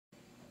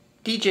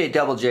DJ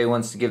Double J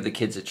wants to give the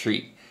kids a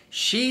treat.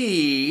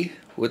 She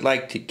would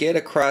like to get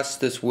across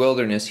this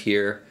wilderness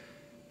here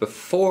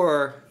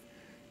before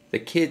the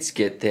kids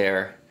get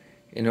there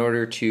in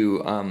order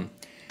to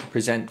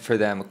present for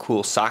them a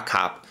cool sock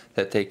hop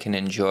that they can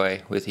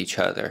enjoy with each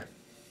other.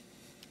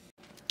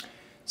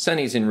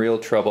 Sonny's in real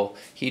trouble.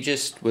 He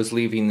just was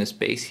leaving this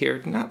base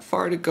here, not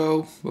far to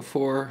go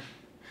before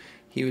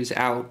he was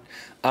out,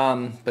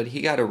 but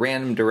he got a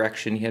random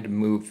direction. He had to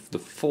move the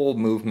full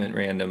movement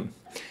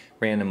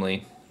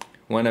randomly.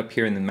 One up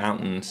here in the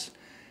mountains,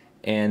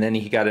 and then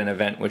he got an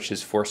event which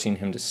is forcing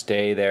him to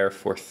stay there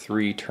for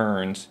 3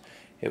 turns.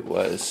 It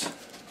was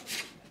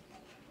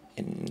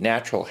a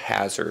natural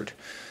hazard,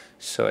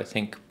 so I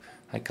think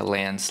like a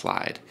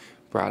landslide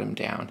brought him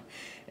down.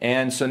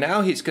 And so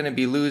now he's going to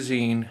be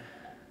losing,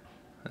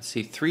 let's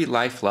see, 3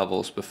 life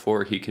levels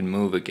before he can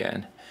move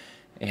again.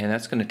 And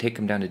that's going to take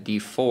him down to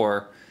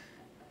D4.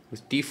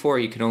 With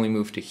D4 you can only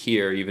move to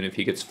here even if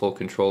he gets full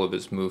control of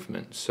his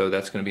movement. So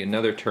that's going to be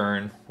another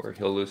turn where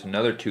he'll lose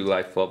another 2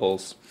 life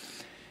levels,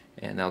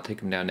 and that'll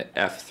take him down to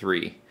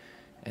F3.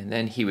 And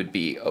then he would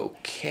be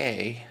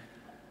okay,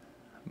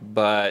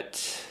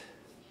 but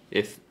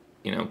if,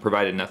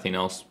 provided nothing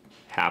else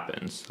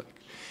happens,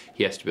 like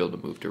he has to be able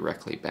to move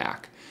directly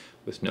back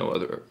with no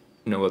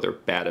other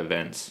bad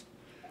events.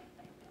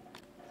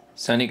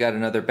 Sonny got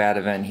another bad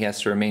event. He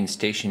has to remain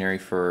stationary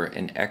for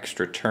an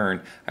extra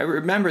turn. I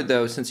remember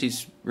though, since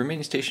he's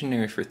remaining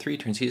stationary for 3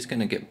 turns, he's going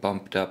to get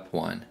bumped up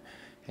 1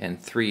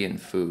 and 3 in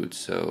food,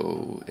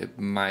 so it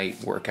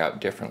might work out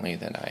differently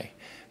than I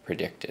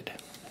predicted.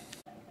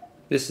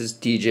 This is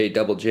DJ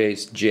Double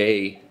J's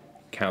J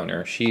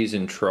counter. She's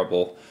in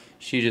trouble.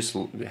 She just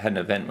had an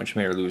event which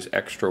made her lose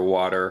extra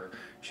water.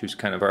 She was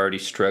kind of already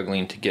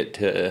struggling to get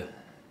to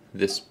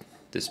this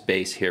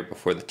base here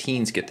before the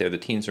teens get there. The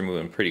teens are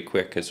moving pretty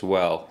quick as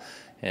well,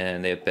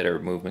 and they have better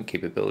movement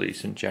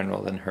capabilities in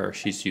general than her.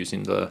 She's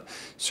using the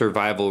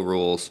survival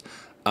rules,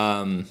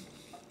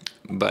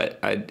 but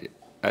I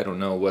don't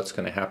know what's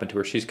going to happen to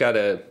her. She's got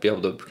to be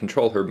able to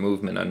control her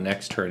movement on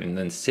next turn and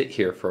then sit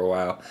here for a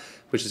while,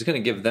 which is going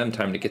to give them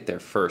time to get there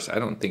first. I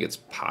don't think it's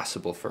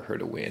possible for her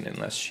to win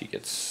unless she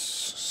gets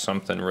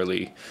something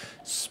really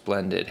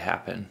splendid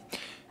happen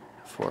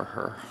for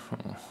her.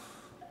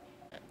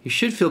 You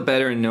should feel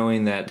better in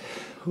knowing that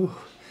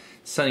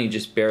Sonny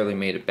just barely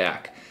made it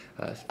back.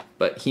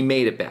 But he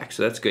made it back,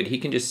 so that's good. He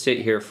can just sit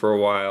here for a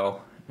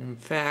while. In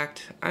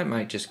fact, I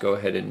might just go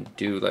ahead and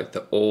do like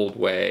the old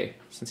way,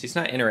 since he's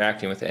not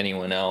interacting with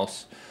anyone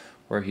else,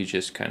 where he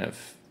just kind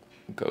of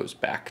goes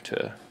back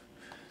to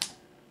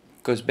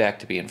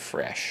being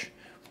fresh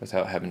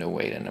without having to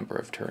wait a number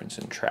of turns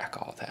and track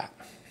all that.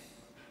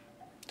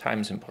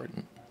 Time's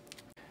important.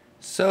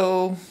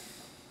 So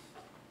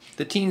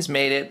the teens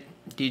made it.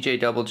 DJ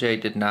Double J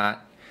did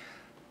not.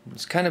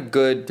 It's kind of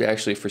good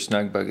actually for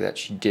Snugbug that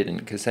she didn't,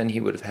 because then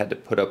he would have had to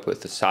put up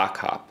with the sock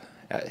hop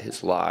at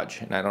his lodge,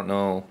 and I don't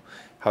know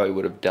how he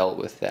would have dealt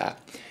with that.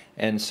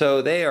 And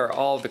so they are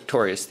all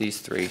victorious,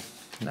 these 3,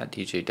 not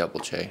DJ Double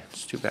J.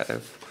 It's too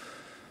bad.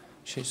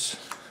 She's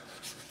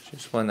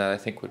one that I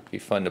think would be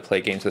fun to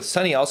play games with.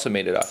 Sonny also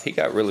made it off. He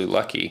got really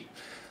lucky.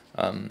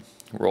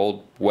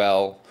 Rolled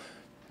well.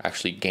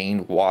 Actually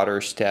gained water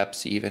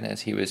steps even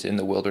as he was in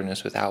the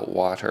wilderness without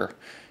water.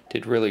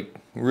 Did really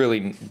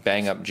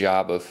bang up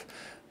job of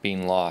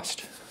being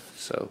lost.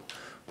 So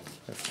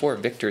there are 4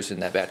 victors in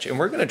that batch, and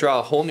we're going to draw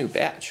a whole new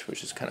batch,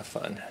 which is kind of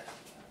fun.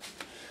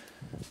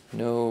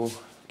 No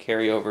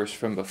carryovers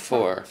from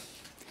before.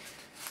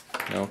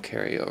 No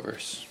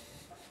carryovers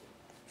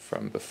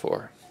from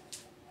before.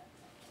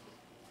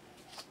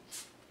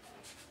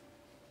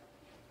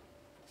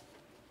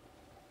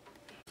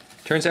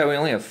 Turns out we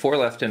only have 4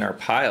 left in our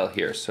pile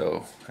here,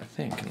 so I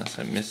think, unless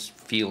I'm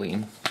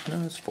misfeeling,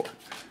 no, it's 4.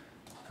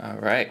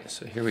 Alright,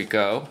 so here we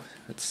go.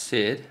 It's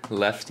Sid,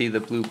 Lefty the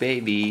blue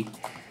baby,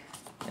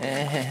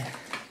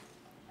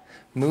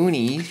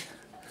 Mooney,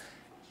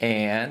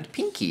 and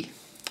Pinky.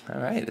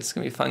 Alright, this is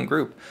going to be a fun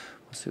group.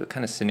 We'll see what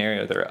kind of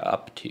scenario they're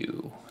up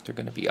to. They're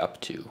going to be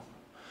up to,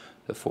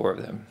 the 4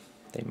 of them.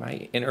 They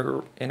might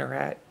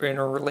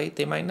interrelate,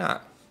 they might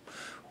not.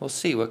 We'll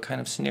see what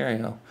kind of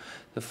scenario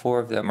the 4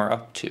 of them are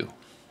up to.